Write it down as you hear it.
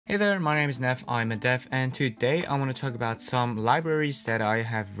Hey there, my name is Nev, I'm a dev, and today I want to talk about some libraries that I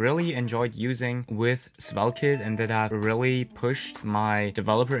have really enjoyed using with SvelteKit and that have really pushed my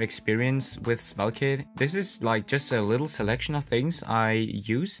developer experience with SvelteKit. This is like just a little selection of things I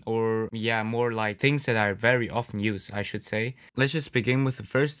use, or yeah, more like things that I very often use, I should say. Let's just begin with the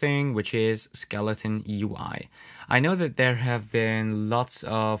first thing, which is Skeleton UI. I know that there have been lots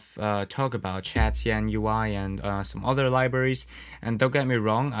of talk about SvelteKit UI and some other libraries, and don't get me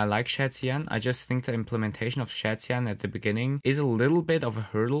wrong, I like SvelteKit. I just think the implementation of SvelteKit at the beginning is a little bit of a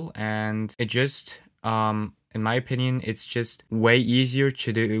hurdle, and it just, in my opinion, it's just way easier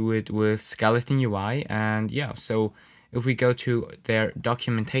to do it with Skeleton UI. And yeah, so if we go to their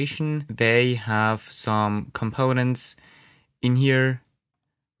documentation, they have some components in here,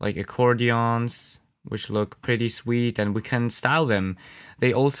 like accordions, which look pretty sweet, and we can style them.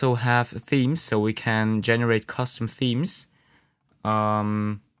 They also have themes, so we can generate custom themes,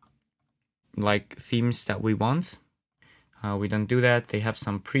 like themes that we want. We don't do that. They have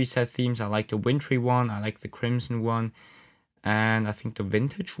some preset themes. I like the wintry one, I like the crimson one, and I think the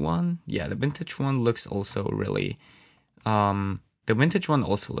vintage one. Yeah, the vintage one looks also really, the vintage one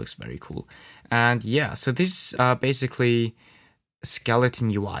also looks very cool. And yeah, so this basically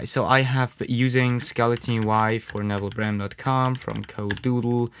Skeleton UI. So I have been using Skeleton UI for nevillebram.com from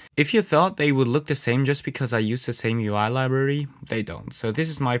Codedoodle. If you thought they would look the same just because I use the same UI library, they don't. So this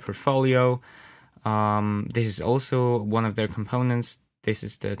is my portfolio. This is also one of their components. This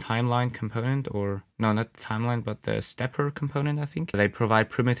is the timeline component, or no, not the timeline, but the stepper component, I think. They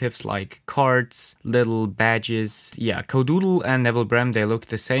provide primitives like cards, little badges. Yeah, Codedoodle and NevilleBram, they look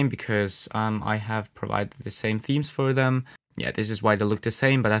the same because I have provided the same themes for them. Yeah, this is why they look the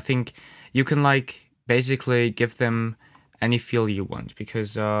same, but I think you can like basically give them any feel you want,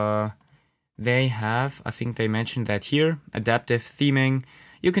 because they have, I think they mentioned that here, adaptive theming.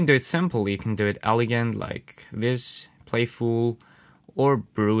 You can do it simple, you can do it elegant like this, playful, or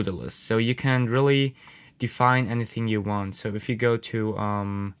brutalist. So you can really define anything you want. So if you go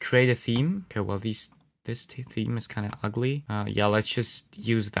to create a theme, okay, well this theme is kind of ugly. Yeah, let's just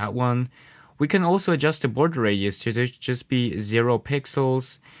use that one. We can also adjust the border radius to just be 0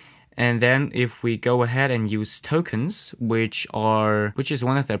 pixels. And then if we go ahead and use tokens, which is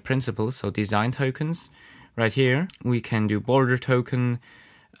one of their principles, so design tokens, right here, we can do border token,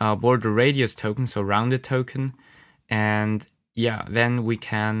 border radius token, so rounded token. And yeah, then we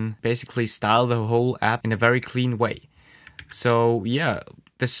can basically style the whole app in a very clean way. So yeah,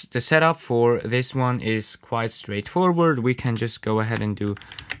 the setup for this one is quite straightforward. We can just go ahead and do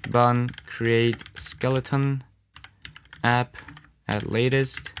bun create skeleton app at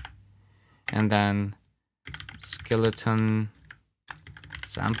latest, and then skeleton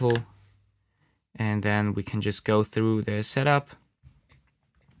sample, and then we can just go through the setup.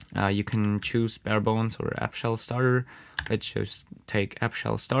 You can choose bare bones or app shell starter. Let's just take app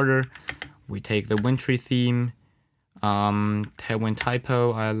shell starter. We take the wintry theme, Tailwind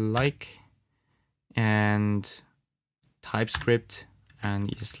typo I like, and TypeScript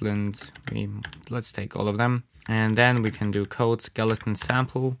and Island. Let's take all of them, and then we can do code skeleton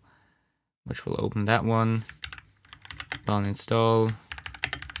sample, which will open that one. Bun install,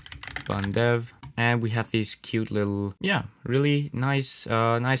 bun dev, and we have these cute little, yeah, really nice,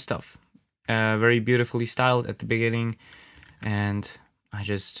 nice stuff. Very beautifully styled at the beginning, and I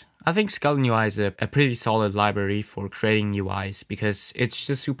think Skeleton UI is a pretty solid library for creating UIs, because it's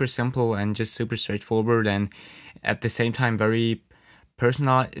just super simple and just super straightforward, and at the same time very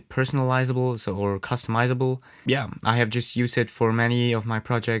personalizable, or customizable. Yeah, I have just used it for many of my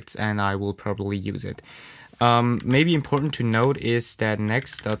projects, and I will probably use it. Maybe important to note is that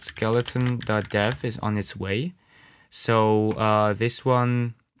next.skeleton.dev is on its way. So this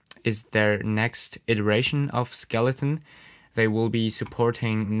one is their next iteration of Skeleton. They will be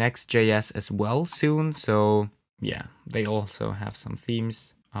supporting Next.js as well soon. So yeah, they also have some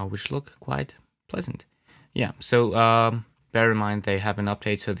themes which look quite pleasant. Yeah, so bear in mind they have an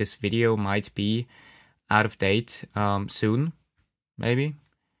update, so this video might be out of date soon, maybe.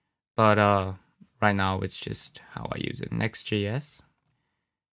 But right now it's just how I use it. Next.js.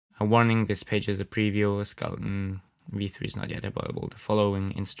 A warning, this page is a preview. Skeleton v3 is not yet available. The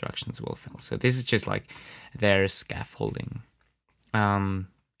following instructions will fail. So this is just like their scaffolding.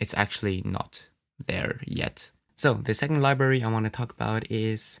 It's actually not there yet. So the second library I want to talk about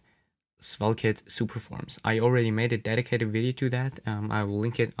is SvelteKit Superforms. I already made a dedicated video to that. I will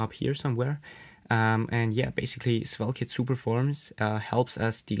link it up here somewhere. And yeah, basically SvelteKit Superforms helps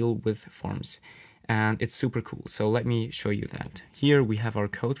us deal with forms, and it's super cool. So let me show you that. Here we have our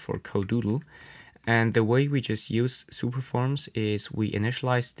code for Codedoodle, And the way we just use Superforms is we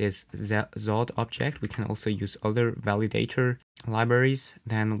initialize this Zod object. We can also use other validator libraries.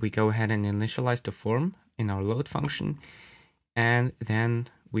 Then we go ahead and initialize the form in our load function. And then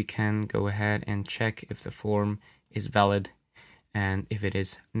we can go ahead and check if the form is valid. And if it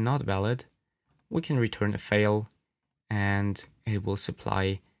is not valid, we can return a fail, and it will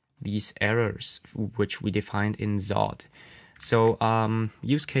supply these errors which we defined in Zod. So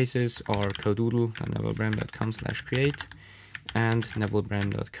use cases are codoodle.nevillebrem.com/create and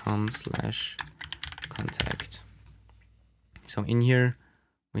nevillebrem.com/contact. So in here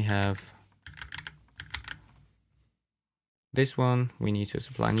we have this one. We need to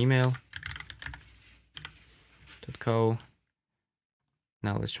supply an email. .co.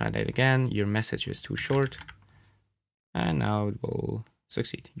 Now let's try that again. Your message is too short. And now it will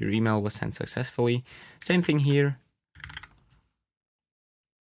succeed. Your email was sent successfully. Same thing here.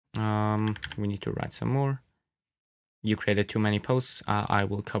 We need to write some more. You created too many posts. I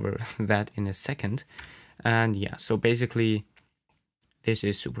will cover that in a second. And yeah, so basically this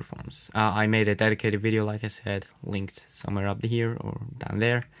is Superforms. I made a dedicated video, like I said, linked somewhere up here or down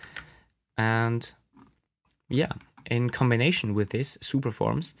there. And yeah, in combination with this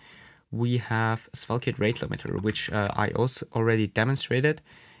Superforms, we have SvelteKit rate limiter, which I also already demonstrated.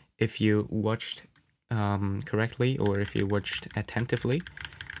 If you watched correctly, or if you watched attentively,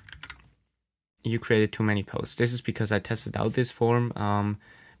 you created too many posts. This is because I tested out this form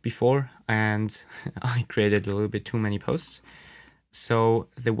before, and I created a little bit too many posts. So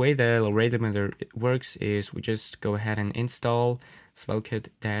the way the rate limiter works is we just go ahead and install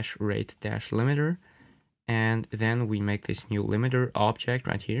SvelteKit-rate-limiter, and then we make this new limiter object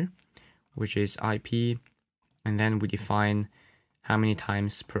right here, which is IP, and then we define how many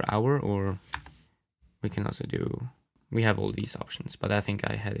times per hour, or we can also do, we have all these options, but I think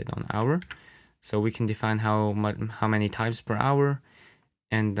I had it on hour. So we can define how many times per hour,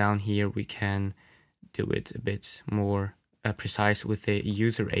 and down here we can do it a bit more precise with the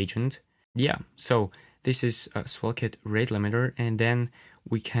user agent. Yeah, so this is a SvelteKit rate limiter, and then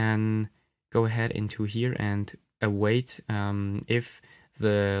we can go ahead into here and await if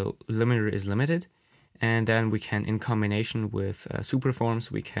the limiter is limited, and then we can, in combination with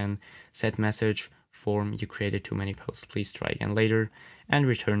Superforms, we can set message form you created too many posts, please try again later, and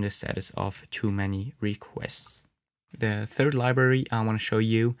return the status of too many requests. The third library I want to show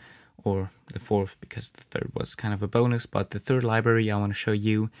you, or the fourth because the third was kind of a bonus, but the third library I want to show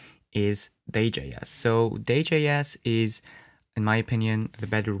you is dayjs. So dayjs is, in my opinion, the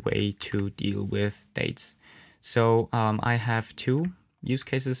better way to deal with dates. So I have two use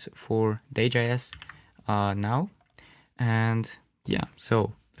cases for dayjs now, and yeah,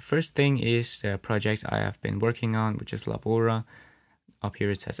 so the first thing is the project I have been working on, which is Labora. Up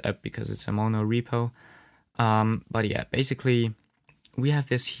here it says app because it's a mono repo. But yeah, basically we have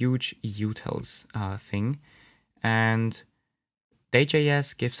this huge utils thing, and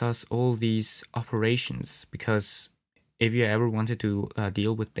dayjs gives us all these operations, because if you ever wanted to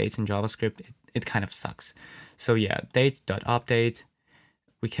deal with dates in JavaScript, it kind of sucks. So yeah, date.update,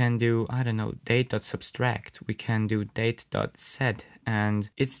 we can do, I don't know, date.subtract, we can do date.set, and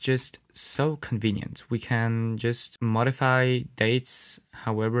it's just so convenient. We can just modify dates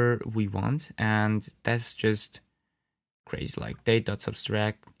however we want, and that's just crazy. Like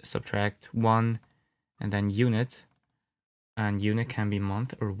date.subtract 1, and then unit, and unit can be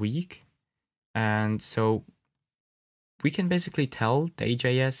month or week. And so we can basically tell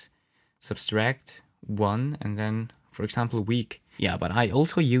dayjs subtract 1 and then, for example, week. Yeah, but I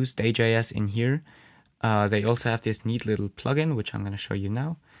also use dayjs in here. They also have this neat little plugin, which I'm going to show you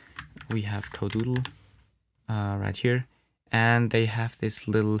now. We have Codoodle right here, and they have this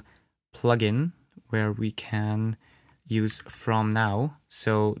little plugin where we can use from now.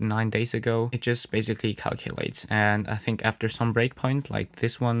 So 9 days ago, it just basically calculates, and I think after some breakpoint, like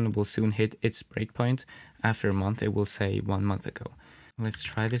this one will soon hit its breakpoint. After a month, it will say 1 month ago. Let's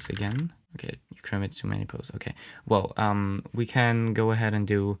try this again. Okay, you created too many posts. Okay, well, we can go ahead and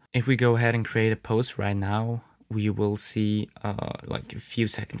do, if we go ahead and create a post right now, we will see like a few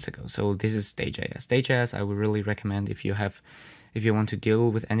seconds ago. So this is dayjs. Dayjs I would really recommend if you want to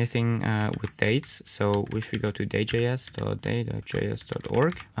deal with anything with dates. So if we go to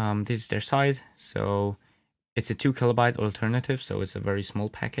dayjs.day.js.org, this is their site. So it's a 2 kilobyte alternative, so it's a very small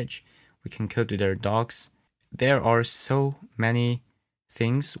package. We can go to their docs. There are so many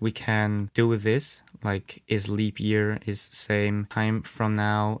things we can do with this, like is leap year, is same time from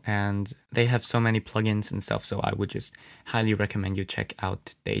now, and they have so many plugins and stuff, so I would just highly recommend you check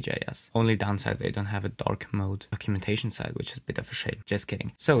out dayjs. Only downside, they don't have a dark mode documentation side, which is a bit of a shame. Just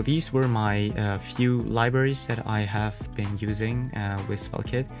kidding. So these were my few libraries that I have been using with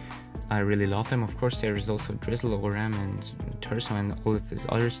SvelteKit. I really love them. Of course, there is also Drizzle, ORM, and Terso, and all of this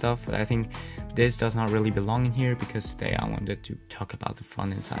other stuff, but I think this does not really belong in here because today I wanted to talk about the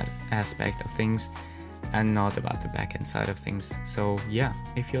front end side aspect of things and not about the back end side of things. So yeah,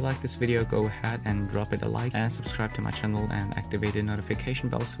 if you like this video, go ahead and drop it a like and subscribe to my channel and activate the notification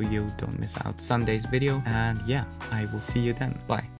bell so you don't miss out Sunday's video. And yeah, I will see you then. Bye.